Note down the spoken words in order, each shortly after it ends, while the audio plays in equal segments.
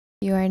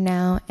You are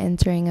now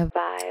entering a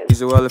vibe.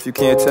 Joël, if you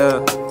can't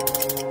tell.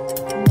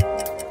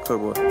 Good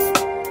boy.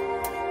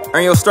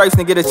 Earn your stripes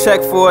and get a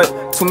check for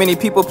it. Too many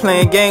people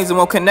playing games and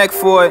won't connect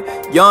for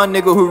it. Young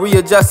nigga who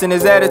readjusting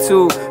his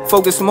attitude.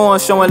 Focus more on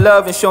showing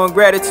love and showing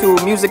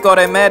gratitude. Music, all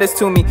that matters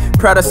to me.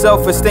 Proud of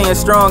self for staying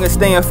strong and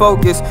staying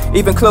focused.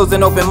 Even closed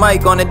an open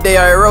mic on the day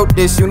I wrote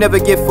this. You never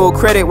get full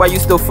credit while you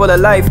still full of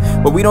life.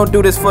 But we don't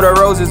do this for the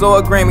roses or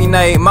a Grammy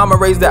night. Mama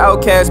raised the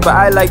outcast, but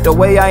I like the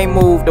way I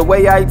move, the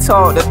way I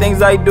talk, the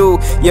things I do.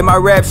 Yeah, my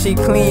rap sheet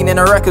clean and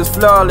the record's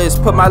flawless.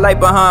 Put my life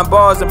behind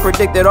bars and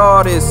predicted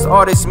all this.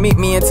 Artists meet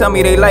me and tell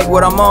me they like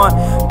what I'm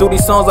on. Through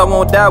these songs I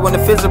won't die when the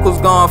physical's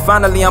gone.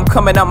 Finally I'm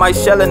coming out my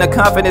shell in a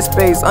confident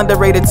space.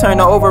 Underrated turned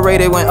to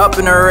overrated, went up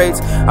in the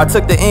rates. I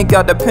took the ink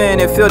out the pen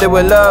and filled it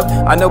with love.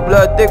 I know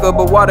blood thicker,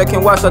 but water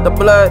can wash out the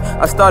blood.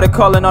 I started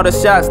calling all the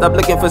shots, stopped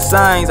looking for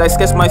signs. I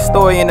sketched my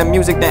story in the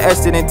music, then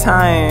etched it in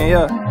time,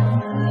 yeah.